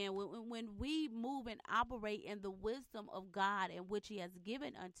 when we move and operate in the wisdom of God in which He has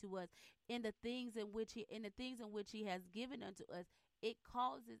given unto us, in the things in which He has given unto us, it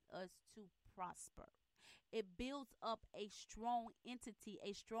causes us to prosper. It builds up a strong entity,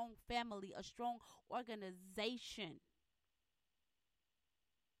 a strong family, a strong organization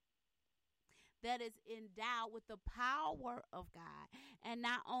that is endowed with the power of God. And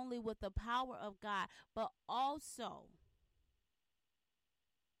not only with the power of God, but also,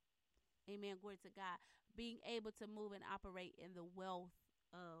 amen, glory to God, being able to move and operate in the wealth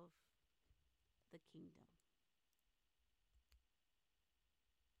of the kingdom.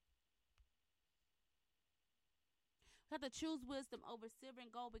 We have to choose wisdom over silver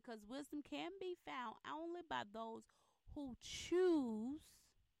and gold, because wisdom can be found only by those who choose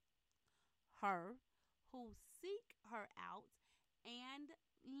her, who seek her out, and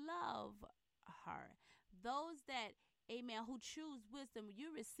love her. Those that, amen, who choose wisdom,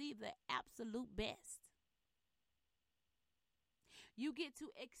 you receive the absolute best. You get to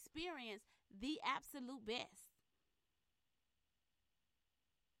experience the absolute best.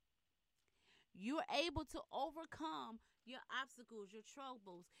 You're able to overcome your obstacles, your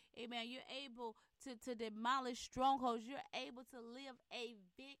troubles. Amen. You're able to demolish strongholds. You're able to live a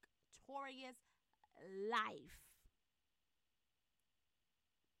victorious life.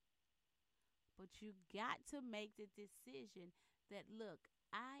 But you got to make the decision that, look,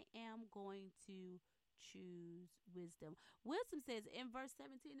 I am going to choose wisdom. Wisdom says in verse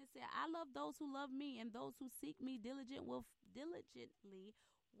 17, it said, I love those who love me, and those who seek me diligently will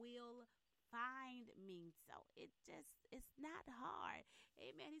find me. So it's not hard.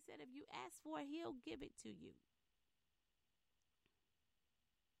 Amen. He said, if you ask for it, He'll give it to you.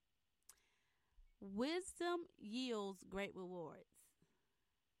 Wisdom yields great rewards.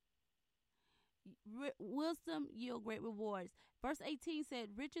 Wisdom yield great rewards. Verse 18 said,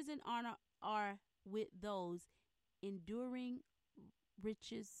 riches and honor are with those enduring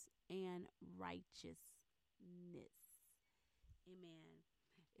riches and righteousness. Amen.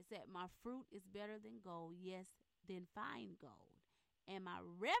 It said, my fruit is better than gold, yes, than fine gold, and my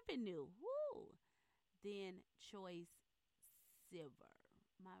revenue, than choice silver.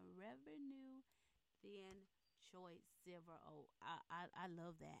 My revenue than choice silver. Oh, I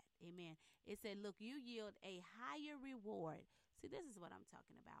love that. Amen. It said, look, you yield a higher reward. See, this is what I'm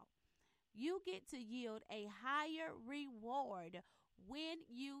talking about. You get to yield a higher reward when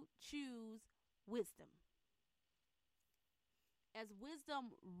you choose wisdom. As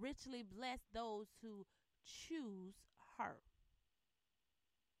wisdom richly bless those who choose her,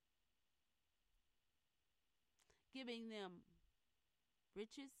 giving them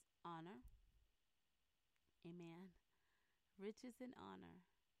riches, honor. Amen. Riches and honor.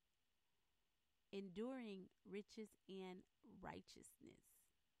 Enduring riches and righteousness.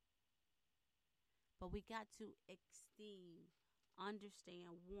 But we got to esteem,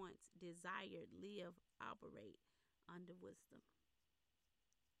 understand, want, desire, live, operate under wisdom.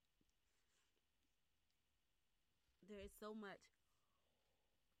 There is so much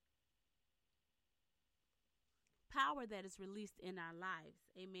power that is released in our lives,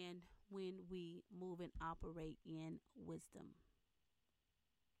 amen, when we move and operate in wisdom.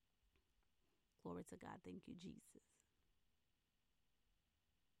 Glory to God. Thank you, Jesus.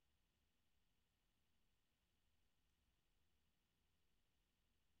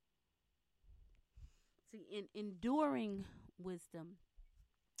 See, in enduring wisdom.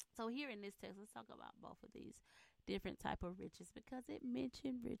 So here in this text, let's talk about both of these different type of riches, because it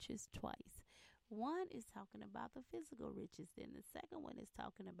mentioned riches twice. One is talking about the physical riches. Then the second one is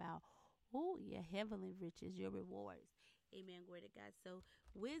talking about, your heavenly riches, your rewards. Amen. Glory to God. So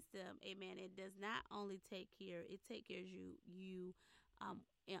wisdom, amen, it does not only take care of you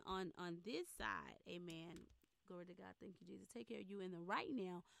on this side, amen. Glory to God. Thank you, Jesus. Take care of you in the right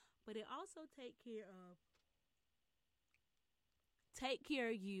now, but it also take care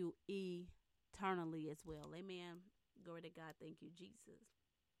of you eternally as well. Amen. Glory to God. Thank you, Jesus.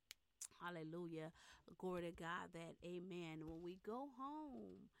 Hallelujah. Glory to God that, amen, when we go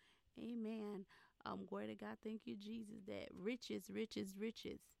home, amen. Glory to God. Thank you, Jesus, that riches,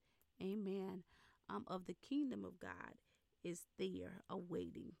 amen, of the kingdom of God is there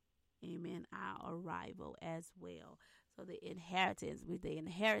awaiting, amen, our arrival as well. So the inheritance,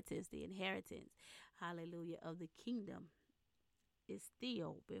 hallelujah, of the kingdom is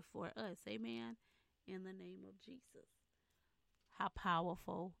still before us. Amen. In the name of Jesus. How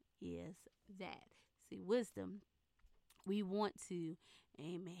powerful is that? See, wisdom, we want to,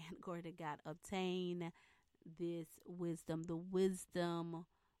 amen, glory to God, obtain this wisdom, the wisdom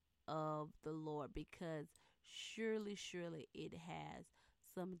of the Lord, because surely, surely it has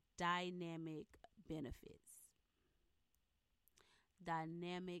some dynamic benefits.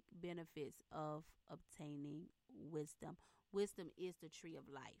 Dynamic benefits of obtaining wisdom. Wisdom is the tree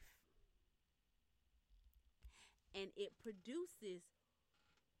of life, and it produces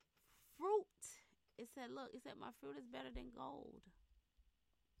fruit. It said, look, it said, my fruit is better than gold.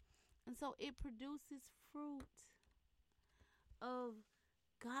 And so it produces fruit of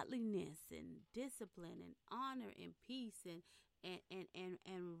godliness and discipline and honor and peace and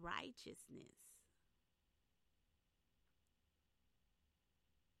righteousness.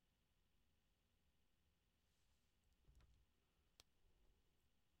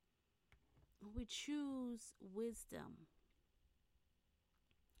 We choose wisdom.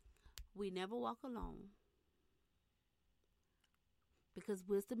 We never walk alone because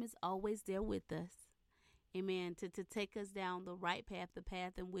wisdom is always there with us. Amen. To take us down the right path, the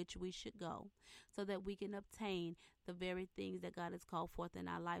path in which we should go, so that we can obtain the very things that God has called forth in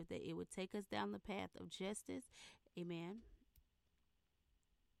our life, that it would take us down the path of justice. Amen.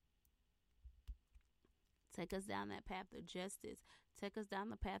 Take us down that path of justice. Take us down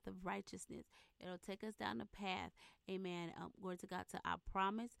the path of righteousness. It'll take us down the path, amen, glory to God, to our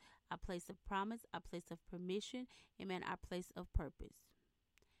promise, our place of promise, our place of permission, amen, our place of purpose.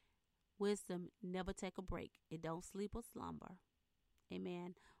 Wisdom never take a break. It don't sleep or slumber.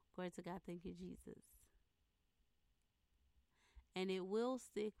 Amen. Glory to God. Thank you, Jesus. And it will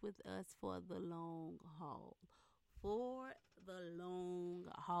stick with us for the long haul. For the long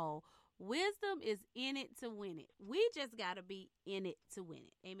haul. Wisdom is in it to win it. We just got to be in it to win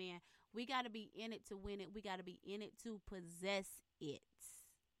it. Amen. We got to be in it to win it. We got to be in it to possess it.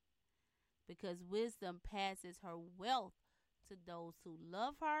 Because wisdom passes her wealth to those who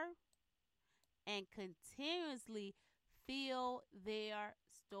love her and continuously fill their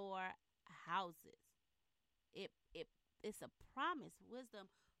storehouses. It's a promise. Wisdom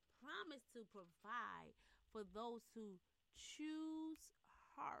promise to provide for those who choose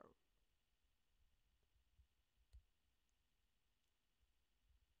her.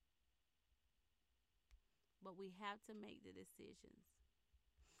 But we have to make the decisions.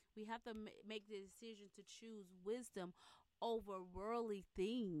 We have to make the decision to choose wisdom over worldly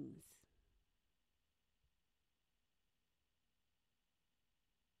things.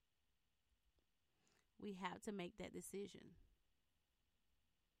 We have to make that decision.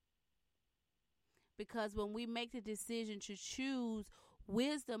 Because when we make the decision to choose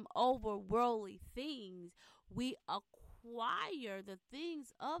wisdom over worldly things, we acquire the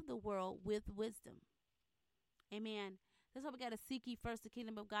things of the world with wisdom. Amen. That's why we got to seek ye first the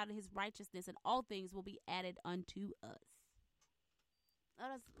kingdom of God and his righteousness, and all things will be added unto us.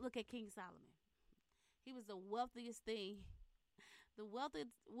 Let us look at King Solomon. He was the wealthiest thing, the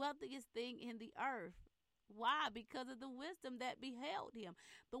wealthiest thing in the earth. Why? Because of the wisdom that beheld him,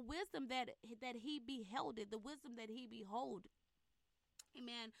 the wisdom that he beheld it, the wisdom that he behold.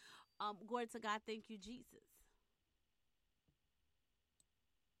 Amen. Glory to God. Thank you, Jesus.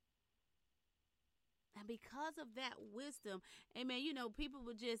 And because of that wisdom, amen, people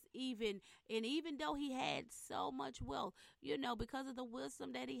would just even though he had so much wealth, because of the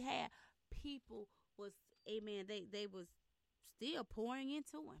wisdom that he had, people was, amen, they was still pouring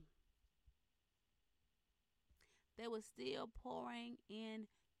into him. They were still pouring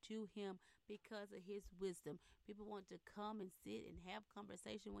into him because of his wisdom. People want to come and sit and have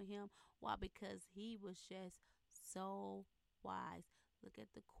conversation with him. Why? Because he was just so wise. Look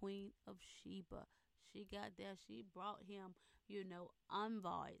at the Queen of Sheba. She got there. She brought him,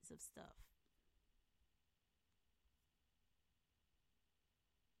 envoys of stuff.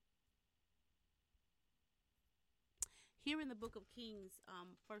 Here in the book of Kings,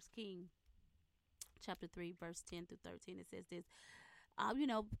 1 King, chapter 3, verse 10 through 13, it says this.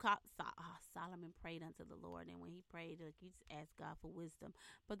 Solomon prayed unto the Lord, and when he prayed, he just asked God for wisdom.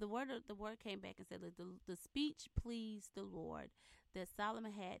 But the word came back and said that the speech pleased the Lord that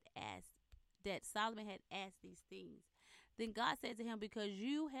Solomon had asked these things. Then God said to him, because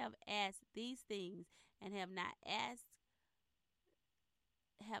you have asked these things and have not asked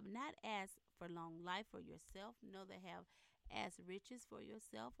for long life for yourself, nor that have asked riches for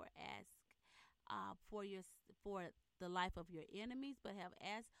yourself, or asked for the life of your enemies, but have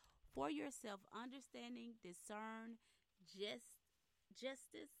asked for yourself understanding, discern,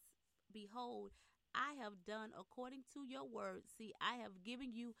 justice. Behold, I have done according to your word. See, I have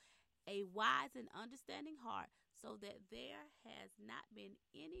given you a wise and understanding heart, so that there has not been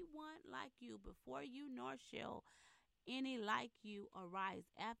anyone like you before you, nor shall any like you arise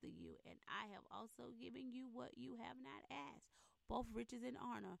after you. And I have also given you what you have not asked, both riches and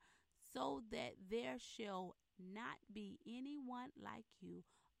honor, so that there shall not be anyone like you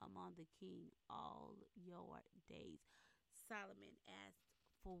among the king all your days. Solomon asked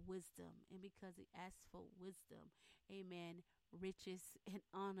for wisdom, and because he asked for wisdom, amen, riches and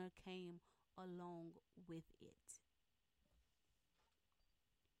honor came along with it.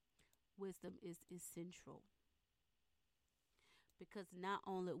 Wisdom is essential, because not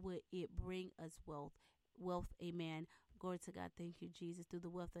only would it bring us wealth, amen, glory to God, thank you, Jesus, through the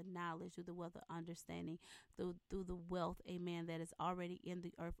wealth of knowledge, through the wealth of understanding, through the wealth, amen, that is already in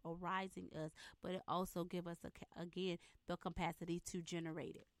the earth arising us, but it also give us again the capacity to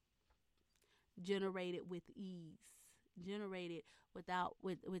generate it with ease, generate it without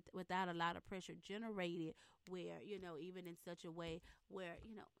a lot of pressure, generate it where, even in such a way where,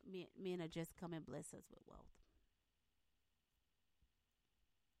 men are just come and bless us with wealth.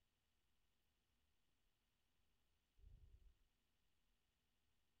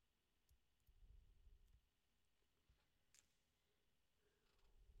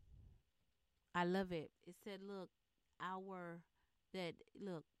 I love it. It said, it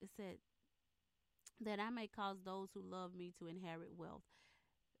said that I may cause those who love me to inherit wealth,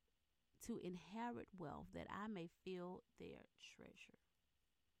 that I may fill their treasure.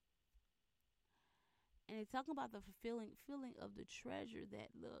 And it's talking about the feeling of the treasure,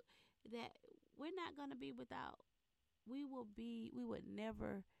 that we're not going to be without. We would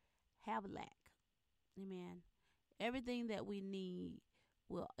never have lack. Amen. Everything that we need,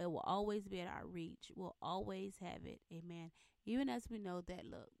 it will always be at our reach. We'll always have it. Amen. Even as we know that,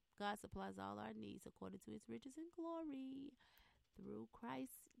 God supplies all our needs according to his riches and glory through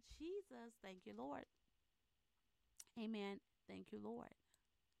Christ Jesus. Thank you, Lord. Amen. Thank you, Lord.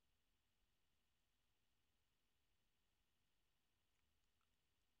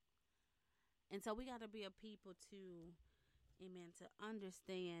 And so we got to be a people to, amen, to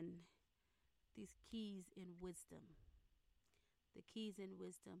understand these keys in wisdom. The keys in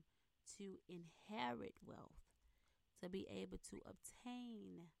wisdom to inherit wealth, to be able to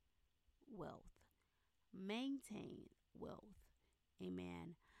obtain wealth, maintain wealth,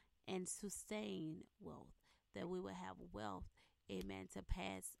 amen, and sustain wealth, that we will have wealth, amen, to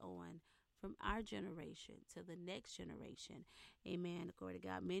pass on from our generation to the next generation, amen. Glory to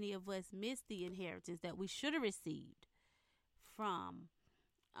God. Many of us missed the inheritance that we should have received from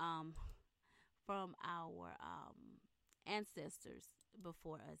um our ancestors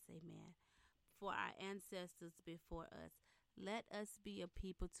before us, amen. For our ancestors before us, let us be a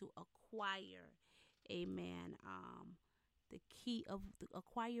people to acquire, amen, the key of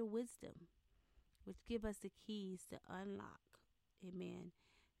acquire wisdom, which give us the keys to unlock, amen,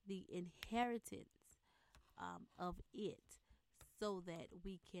 the inheritance of it, so that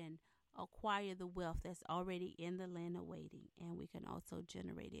we can acquire the wealth that's already in the land awaiting, and we can also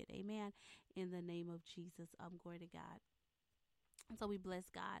generate it, amen, in the name of Jesus. Glory to God. And so we bless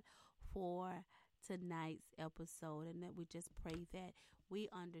God for tonight's episode, and that we just pray that we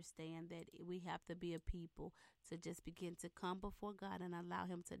understand that we have to be a people to just begin to come before God and allow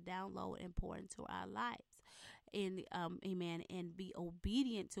him to download and pour into our lives, and amen, and be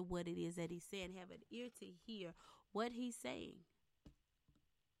obedient to what it is that he's saying. Have an ear to hear what he's saying,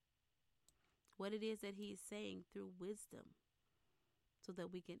 what it is that he is saying through wisdom, so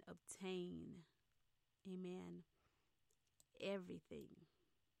that we can obtain, amen, everything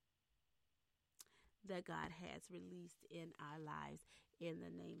that God has released in our lives, in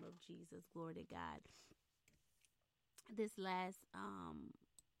the name of Jesus. Glory to God. This last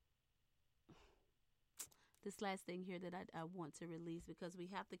thing here that I want to release, because we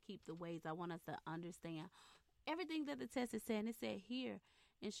have to keep the ways. I want us to understand everything that the text is saying. It said, hear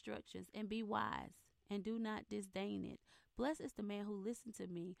instructions and be wise, and do not disdain it. Blessed is the man who listens to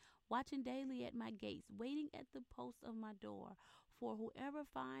me, watching daily at my gates, waiting at the post of my door. For whoever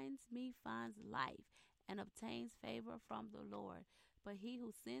finds me finds life and obtains favor from the Lord. But he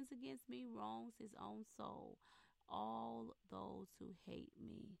who sins against me wrongs his own soul. All those who hate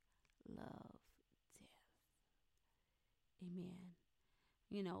me love death. Amen.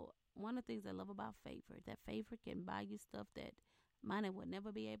 One of the things I love about favor, that favor can buy you stuff that money would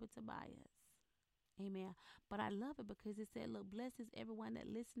never be able to buy us. Amen. But I love it because it said, look, blessed is everyone that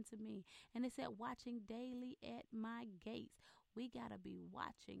listens to me. And it said, watching daily at my gates. We got to be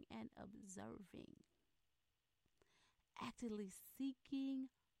watching and observing, actively seeking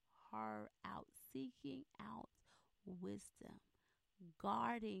out wisdom,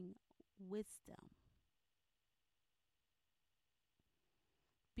 guarding wisdom.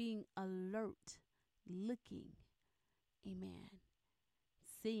 being alert, looking, amen,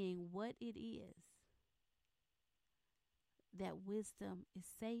 seeing what it is that wisdom is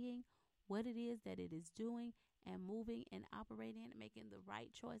saying, what it is that it is doing, and moving and operating and making the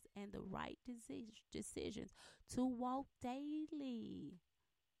right choice and the right decisions to walk daily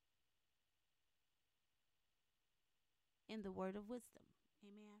in the word of wisdom.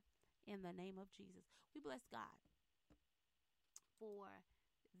 Amen. In the name of Jesus, we bless God for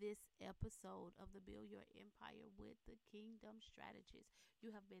this episode of the Build Your Empire with the Kingdom Strategist.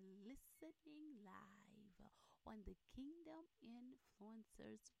 You have been listening live on the Kingdom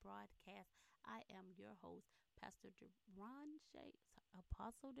Influencers broadcast. I am your host, Pastor Deronche,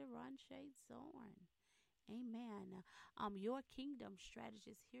 Apostle Deronche Zorn. Amen. I'm your Kingdom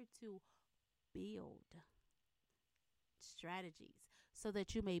Strategist, here to build strategies so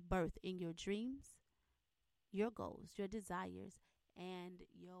that you may birth in your dreams, your goals, your desires, and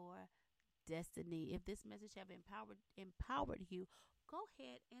your destiny. If this message have empowered you, go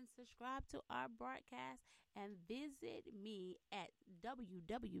ahead and subscribe to our broadcast and visit me at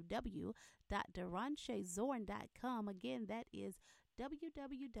www.deronchezorn.com. Again, that is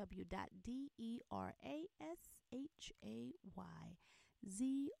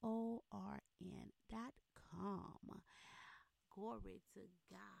www.derashayzorn.com. Glory to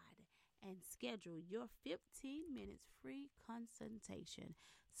God. And schedule your 15 minutes free consultation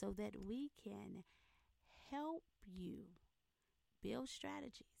so that we can help you build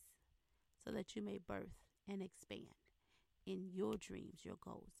strategies so that you may birth and expand in your dreams, your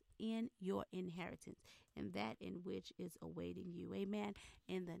goals, in your inheritance, and that in which is awaiting you. Amen.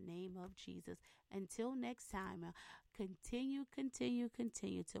 In the name of Jesus. Until next time, continue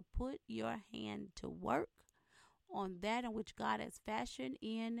to put your hand to work on that in which God has fashioned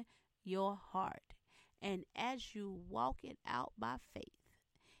in your heart. And as you walk it out by faith,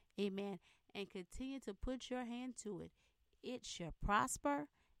 amen, and continue to put your hand to it, it shall prosper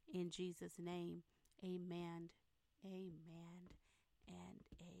in Jesus' name. Amen, amen, and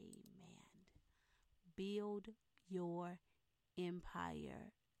amen. Build your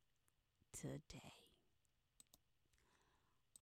empire today.